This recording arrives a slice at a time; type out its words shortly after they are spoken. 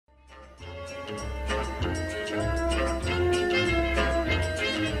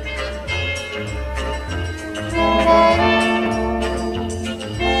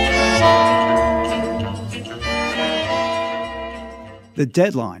The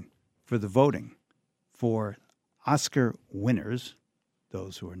deadline for the voting for Oscar winners,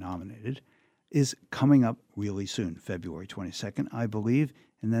 those who are nominated, is coming up really soon, February 22nd, I believe,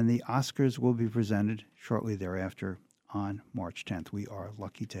 and then the Oscars will be presented shortly thereafter on March 10th. We are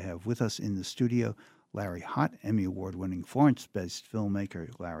lucky to have with us in the studio Larry Hott, Emmy Award-winning Florence-based filmmaker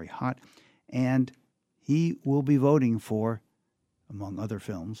Larry Hott, and he will be voting for, among other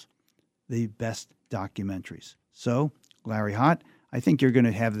films, the best documentaries. So, Larry Hott, I think you're going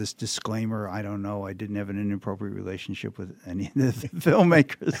to have this disclaimer. I don't know. I didn't have an inappropriate relationship with any of the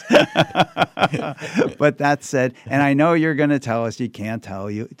filmmakers. But that said, and I know you're going to tell us, you can't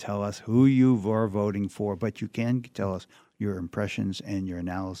tell us who you are voting for, but you can tell us your impressions and your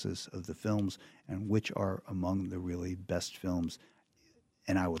analysis of the films and which are among the really best films.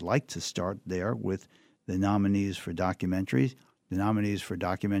 And I would like to start there with the nominees for documentaries. The nominees for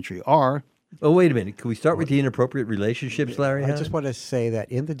documentary are... Oh, wait a minute. Can we start with the inappropriate relationships, Larry? I just want to say that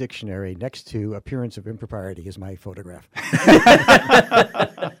in the dictionary, next to appearance of impropriety is my photograph.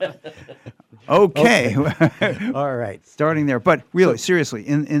 Okay. All right. Starting there. But really, seriously,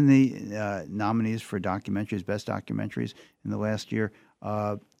 in the nominees for documentaries, best documentaries in the last year,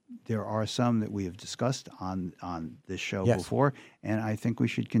 there are some that we have discussed on this show before, and I think we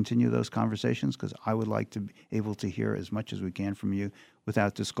should continue those conversations because I would like to be able to hear as much as we can from you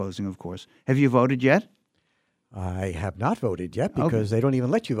without disclosing, of course. Have you voted yet? I have not voted yet because they don't even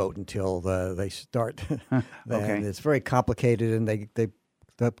let you vote until they start. Okay. And it's very complicated, and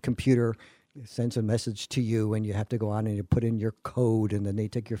the computer sends a message to you, and you have to go on and you put in your code, and then they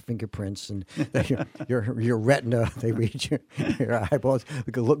take your fingerprints and your retina. They read your eyeballs.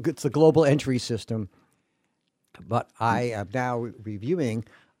 It's a global entry system. But I am now reviewing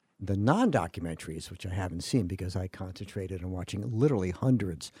the non-documentaries, which I haven't seen because I concentrated on watching literally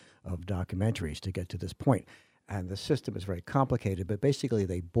hundreds of documentaries to get to this point. And the system is very complicated, but basically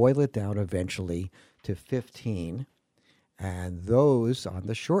they boil it down eventually to 15. And those on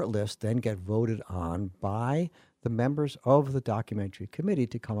the short list then get voted on by the members of the documentary committee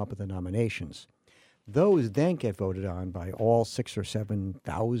to come up with the nominations. Those then get voted on by all 6,000 or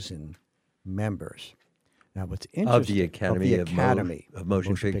 7,000 members. Now, what's interesting of the Academy of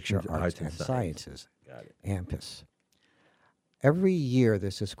Motion Picture Arts and Sciences, Got it. AMPAS. Every year,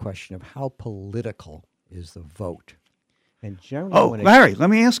 there's this question of how political is the vote. And generally, Larry, let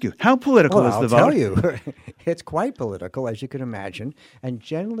me ask you, how political is the vote? I'll tell you, it's quite political, as you can imagine. And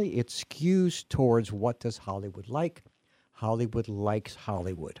generally, it skews towards what does Hollywood like. Hollywood likes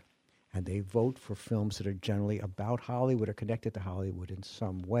Hollywood. And they vote for films that are generally about Hollywood or connected to Hollywood in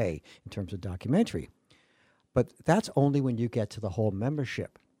some way in terms of documentary. But that's only when you get to the whole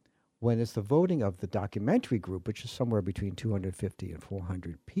membership. When it's the voting of the documentary group, which is somewhere between 250 and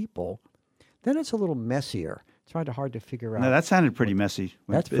 400 people, then it's a little messier. It's kind of hard to figure out. No, that sounded pretty messy.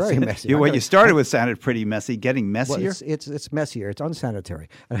 That's very messy. What you started with sounded pretty messy. Getting messier? Well, it's messier. It's unsanitary.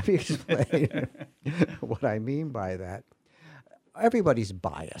 And let me explain what I mean by that. Everybody's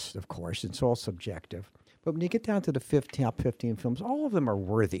biased, of course. It's all subjective. But when you get down to the top 15 films, all of them are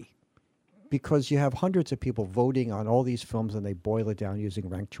worthy. Because you have hundreds of people voting on all these films, and they boil it down using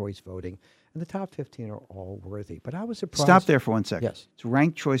ranked choice voting. And the top 15 are all worthy. But I was surprised. Stop there for 1 second. Yes. It's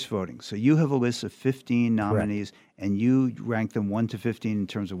ranked choice voting. So you have a list of 15 nominees, correct, and you rank them 1 to 15 in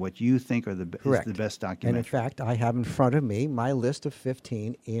terms of what you think are is the best documentary. And in fact, I have in front of me my list of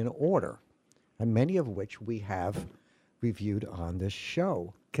 15 in order, and many of which we have reviewed on this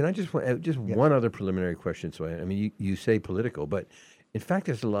show. Can I just one other preliminary question? So you say political, but in fact,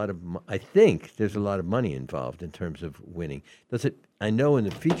 there's a lot of money involved in terms of winning. Does it? I know in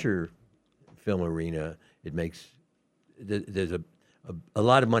the feature film arena, there's a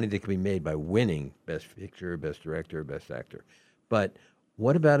lot of money that can be made by winning Best Picture, Best Director, Best Actor. But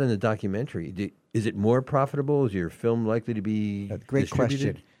what about in the documentary? Is it more profitable? Is your film likely to be Great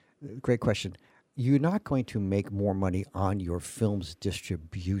distributed? question. Great question. You're not going to make more money on your film's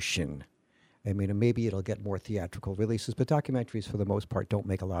distribution. I mean, maybe it'll get more theatrical releases, but documentaries, for the most part, don't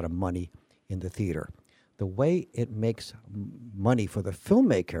make a lot of money in the theater. The way it makes money for the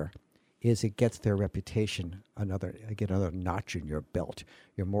filmmaker is it gets their reputation another notch in your belt.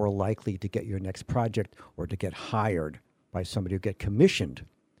 You're more likely to get your next project or to get hired by somebody who get commissioned,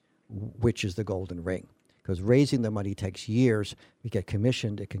 which is the golden ring. Because raising the money takes years. You get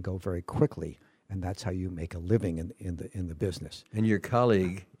commissioned, it can go very quickly. And that's how you make a living in the business. And your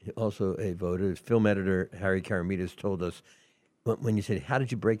colleague, also a voter, film editor Harry Karamidas, told us when you said, how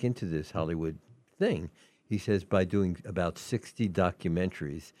did you break into this Hollywood thing? He says, by doing about 60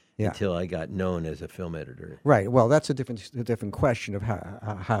 documentaries until I got known as a film editor. Right. Well, that's a different question of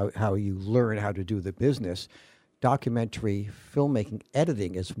how you learn how to do the business. Documentary filmmaking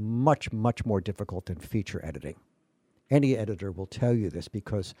editing is much, much more difficult than feature editing. Any editor will tell you this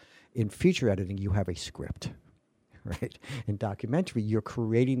because in feature editing, you have a script, right? In documentary, you're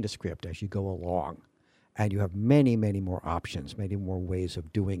creating the script as you go along, and you have many, many more options, many more ways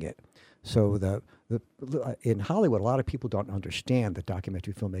of doing it. So in Hollywood, a lot of people don't understand that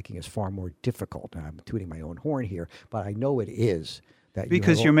documentary filmmaking is far more difficult. I'm tooting my own horn here, but I know it is.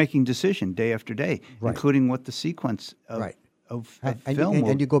 Because you're making decision day after day, including what the sequence of film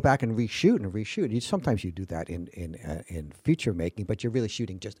and you go back and reshoot. Sometimes you do that in feature making, but you're really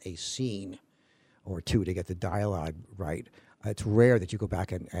shooting just a scene or two to get the dialogue right. It's rare that you go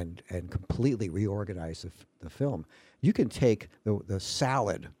back and completely reorganize the film. You can take the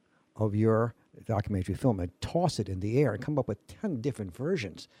salad of your documentary film and toss it in the air and come up with 10 different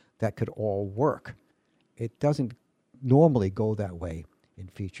versions that could all work. It doesn't normally go that way in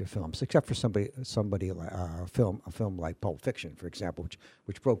feature films, except for a film like Pulp Fiction, for example,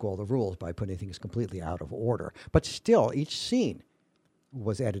 which broke all the rules by putting things completely out of order. But still, each scene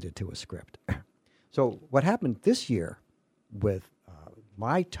was edited to a script. So what happened this year with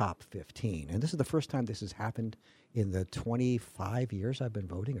my top 15, and this is the first time this has happened in the 25 years I've been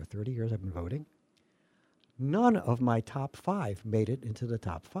voting, or 30 years I've been voting, none of my top 5 made it into the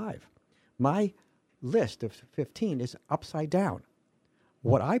top 5. My list of 15 is upside down.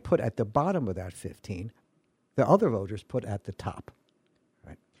 What I put at the bottom of that 15, the other voters put at the top.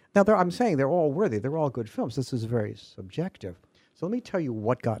 Right? Now, I'm saying they're all worthy. They're all good films. This is very subjective. So let me tell you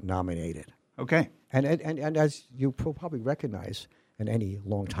what got nominated. Okay. And as you probably recognize, and any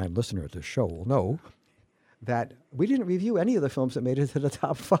longtime listener of the show will know, that we didn't review any of the films that made it to the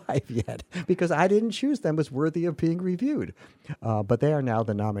top 5 yet, because I didn't choose them as worthy of being reviewed. But they are now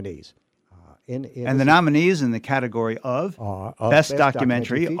the nominees. And the nominees in the category of Best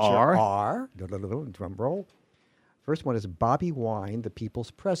Documentary are drum roll. First one is Bobby Wine, the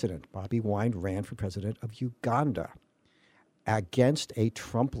People's President. Bobby Wine ran for president of Uganda against a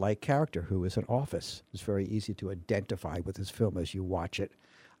Trump-like character who is in office. It's very easy to identify with this film as you watch it.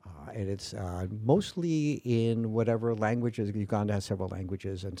 And it's mostly in whatever languages. Uganda has several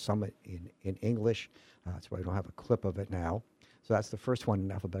languages, and some in English. That's why I don't have a clip of it now. So that's the first one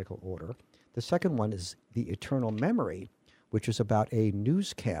in alphabetical order. The second one is The Eternal Memory, which is about a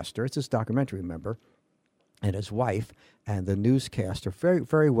newscaster. It's this documentary, remember, and his wife. And the newscaster, very,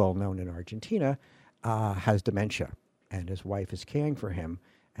 very well known in Argentina, has dementia. And his wife is caring for him.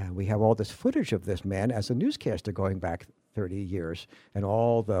 And we have all this footage of this man as a newscaster going back 30 years and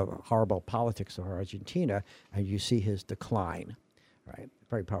all the horrible politics of Argentina. And you see his decline, right?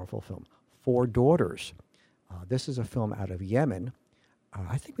 Very powerful film. Four Daughters. This is a film out of Yemen.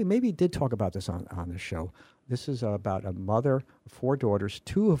 I think we maybe did talk about this on the show. This is about a mother, 4 daughters,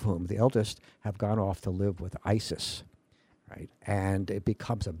 2 of whom, the eldest, have gone off to live with ISIS, right? And it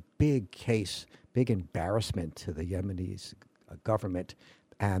becomes a big case, big embarrassment to the Yemeni government.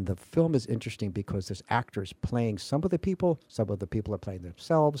 And the film is interesting because there's actors playing some of the people are playing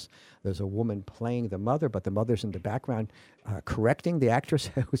themselves. There's a woman playing the mother, but the mother's in the background correcting the actress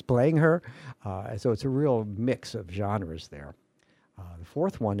who's playing her. So it's a real mix of genres there. The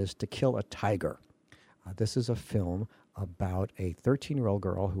fourth one is To Kill a Tiger. This is a film about a 13-year-old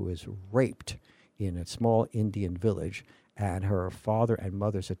girl who is raped in a small Indian village, and her father and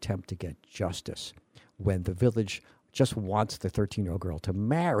mother's attempt to get justice when the village just wants the 13-year-old girl to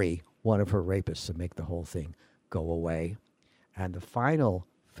marry one of her rapists to make the whole thing go away. And the final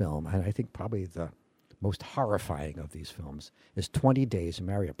film, and I think probably the most horrifying of these films, is 20 Days in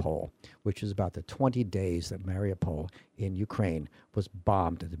Mariupol, which is about the 20 days that Mariupol in Ukraine was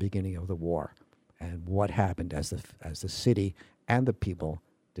bombed at the beginning of the war, and what happened as the city and the people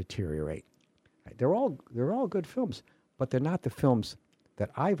deteriorate. Right? They're all good films, but they're not the films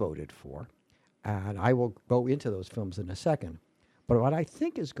that I voted for, and I will go into those films in a second. But what I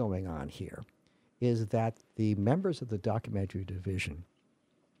think is going on here is that the members of the documentary division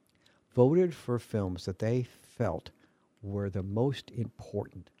voted for films that they felt were the most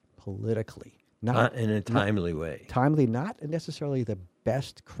important politically. Not in a timely way. Timely, not necessarily the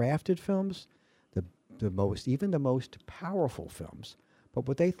best crafted films, the most powerful films, but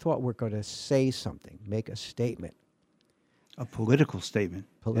what they thought were going to say something, make a statement. A political statement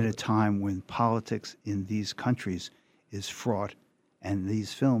at a time when politics in these countries is fraught, and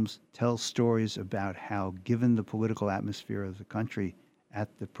these films tell stories about how, given the political atmosphere of the country at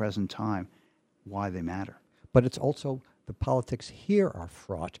the present time, why they matter. But it's also the politics here are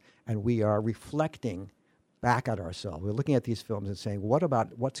fraught, and we are reflecting back at ourselves. We're looking at these films and saying, what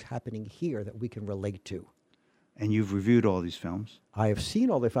about what's happening here that we can relate to? And you've reviewed all these films. I have seen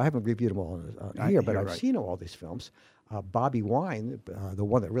all the. I haven't reviewed them all here, but you're I've right. seen all these films. Bobby Wine, the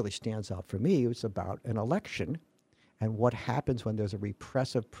one that really stands out for me, is about an election and what happens when there's a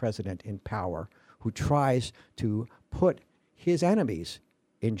repressive president in power who tries to put his enemies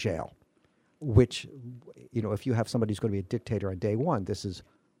in jail. Which, if you have somebody who's going to be a dictator on day one, this is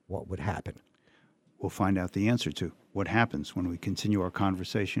what would happen. We'll find out the answer to what happens when we continue our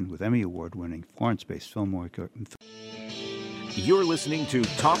conversation with Emmy Award-winning Florence-based filmmaker. You're listening to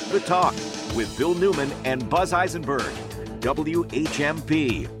Talk the Talk with Bill Newman and Buzz Eisenberg,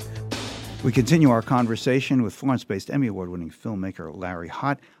 WHMP. We continue our conversation with Florence-based Emmy Award-winning filmmaker Larry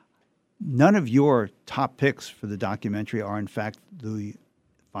Hott. None of your top picks for the documentary are, in fact, the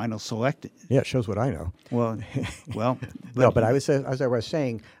final selected. Yeah, it shows what I know. Well, No, but I would say, as I was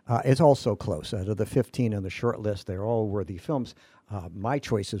saying, it's all so close. Out of the 15 on the short list, they're all worthy films. My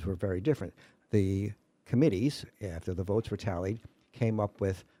choices were very different. The committees, after the votes were tallied, came up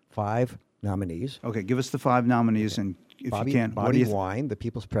with 5 nominees. Okay, give us the 5 nominees, and if you can, what do Bobby you Wine, The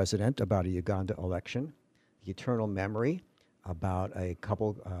People's President, about a Uganda election. The Eternal Memory, about a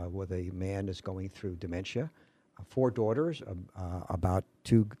couple with a man is going through dementia. 4 Daughters, about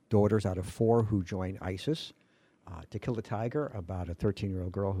 2 daughters out of 4 who join ISIS. To Kill the Tiger, about a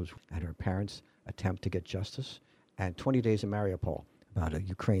 13-year-old girl who's at her parents' attempt to get justice. And 20 Days in Mariupol, about a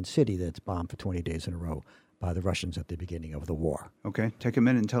Ukraine city that's bombed for 20 days in a row by the Russians at the beginning of the war. Okay, take a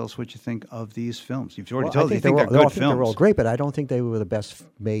minute and tell us what you think of these films. You've already Well, told us you think they're I good think films. they're all great, but I don't think they were the best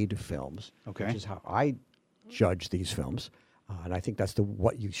made films. Okay. Which is how I judge these films. And I think that's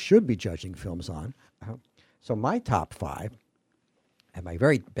what you should be judging films on. So my top 5, and my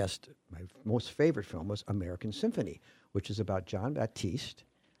most favorite film was American Symphony, which is about John Baptiste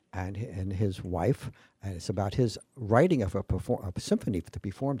and his wife, and it's about his writing of a symphony to be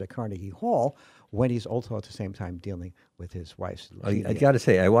performed at Carnegie Hall when he's also at the same time dealing with his wife's leukemia. I got to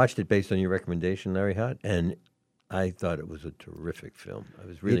say, I watched it based on your recommendation, Larry Hott, and I thought it was a terrific film. I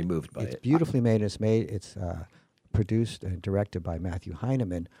was really moved by it. It's beautifully made. It's produced and directed by Matthew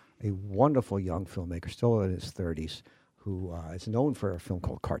Heineman, a wonderful young filmmaker, still in his 30s, who is known for a film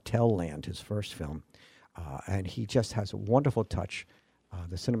called Cartel Land, his first film. And he just has a wonderful touch.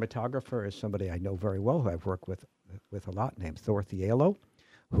 The cinematographer is somebody I know very well, who I've worked with a lot, named Thor Thielo,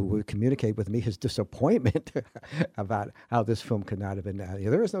 who would communicate with me his disappointment about how this film could not have been.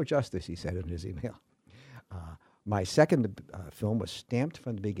 There is no justice, he said in his email. My second film was Stamped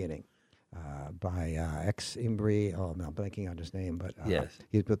from the Beginning. By ex-Imbri, I'm blanking on his name, but yes.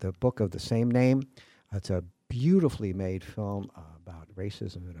 He's with the book of the same name. It's a beautifully made film about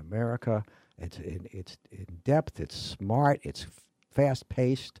racism in America. It's in depth, it's smart, it's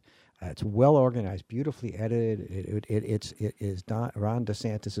fast-paced, it's well organized, beautifully edited. It is Ron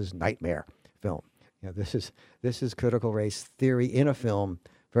DeSantis' nightmare film. This is critical race theory in a film.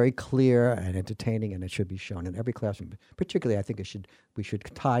 Very clear and entertaining, and it should be shown in every classroom. Particularly, I think we should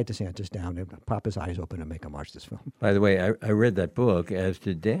tie DeSantis down and pop his eyes open and make him watch this film. By the way, I read that book, as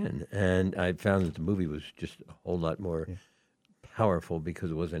did Dan, and I found that the movie was just a whole lot more powerful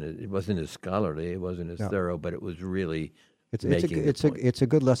because it wasn't as scholarly, it wasn't as thorough, but it was really It's a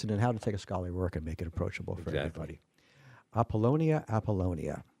good lesson in how to take a scholarly work and make it approachable for everybody. Apollonia.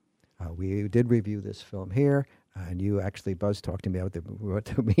 We did review this film here. And you actually, Buzz, talked to me about what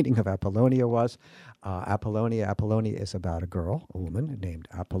the meaning of Apollonia was. Apollonia is about a woman named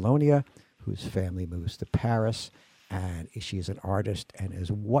Apollonia, whose family moves to Paris, and she is an artist, and is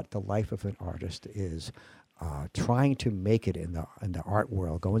what the life of an artist is, trying to make it in the art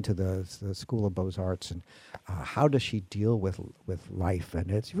world, going to the School of Beaux-Arts, and how does she deal with life? And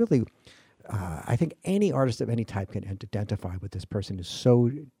it's really, I think any artist of any type can identify with this person who's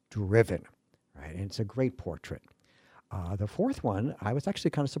so driven. Right, and it's a great portrait. The fourth one, I was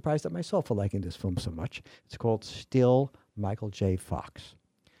actually kind of surprised at myself for liking this film so much. It's called Still, Michael J. Fox.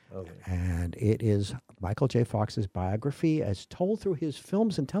 Okay. And it is Michael J. Fox's biography as told through his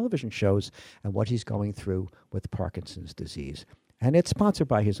films and television shows and what he's going through with Parkinson's disease. And it's sponsored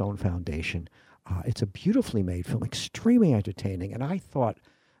by his own foundation. It's a beautifully made film, extremely entertaining, and I thought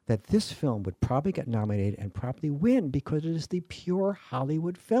that this film would probably get nominated and probably win because it is the pure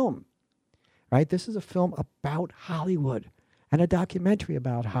Hollywood film. Right? This is a film about Hollywood and a documentary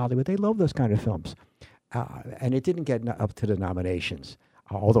about Hollywood. They love those kind of films. And it didn't get up to the nominations,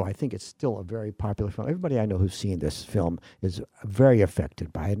 although I think it's still a very popular film. Everybody I know who's seen this film is very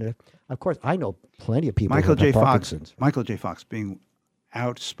affected by it. And of course, I know plenty of people who have Parkinson's. Michael J. Fox being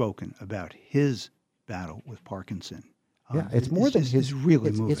outspoken about his battle with Parkinson Yeah, it's more than his.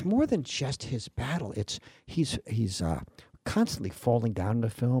 Really moving. It's more than just his battle. He's constantly falling down in the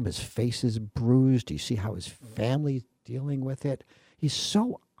film. His face is bruised. You see how his family's dealing with it. He's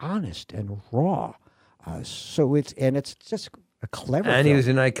so honest and raw. It's just a clever. And film. he was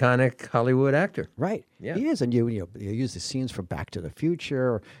an iconic Hollywood actor. Right. Yeah. He is, and you use the scenes from Back to the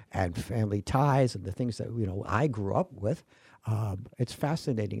Future and Family Ties and the things that I grew up with. It's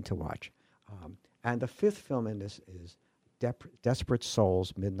fascinating to watch. And the fifth film in this is Desperate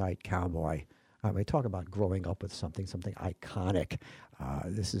Souls, Midnight Cowboy. They talk about growing up with something iconic.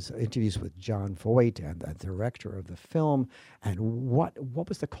 This is interviews with John Voight and the director of the film, and what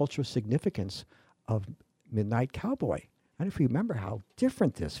was the cultural significance of Midnight Cowboy. And if you remember how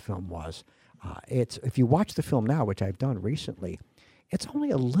different this film was, if you watch the film now, which I've done recently, it's only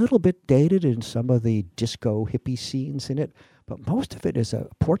a little bit dated in some of the disco hippie scenes in it, but most of it is a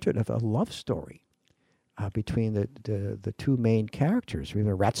portrait of a love story between the two main characters,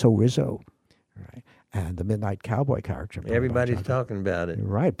 Ratso Rizzo, right, and the Midnight Cowboy character. Everybody's talking about it.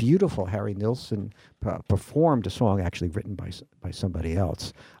 Right, beautiful. Harry Nilsson performed a song actually written by somebody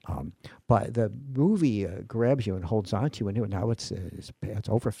else. But the movie grabs you and holds on to you, and now it's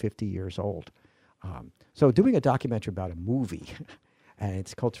over 50 years old. So doing a documentary about a movie and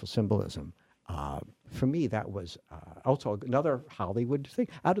its cultural symbolism, for me, that was also another Hollywood thing.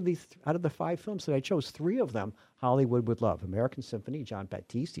 Out of the 5 films that I chose, 3 of them Hollywood would love. American Symphony, John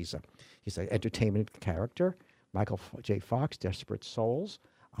Baptiste, he's an entertainment character. Michael J. Fox, Desperate Souls.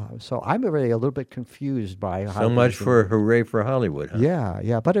 So I'm already a little bit confused by how so much for Hooray for Hollywood. Huh?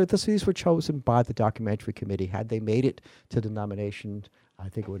 Yeah. But these were chosen by the documentary committee. Had they made it to the nomination, I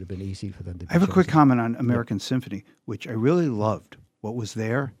think it would have been easy for them to. I have a quick comment on American Symphony, which I really loved what was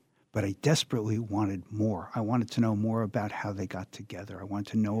there, but I desperately wanted more. I wanted to know more about how they got together. I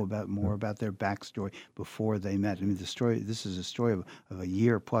wanted to know more about their backstory before they met. I mean, this is a story of a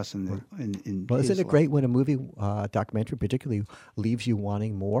year plus in Well, his isn't it life. great when a movie documentary particularly leaves you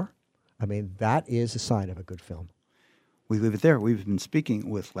wanting more? I mean, that is a sign of a good film. We leave it there. We've been speaking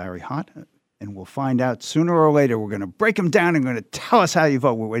with Larry Hott, and we'll find out sooner or later. We're going to break him down and going to tell us how you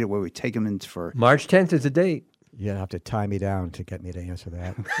vote. Where we take him in for. March 10th is the date. You're going to have to tie me down to get me to answer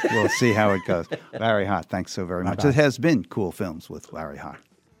that. We'll see how it goes. Larry Hott, thanks so very much. Bye-bye. It has been Cool Films with Larry Hott.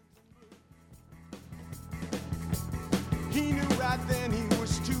 He knew right then he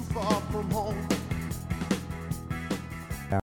was too far from home.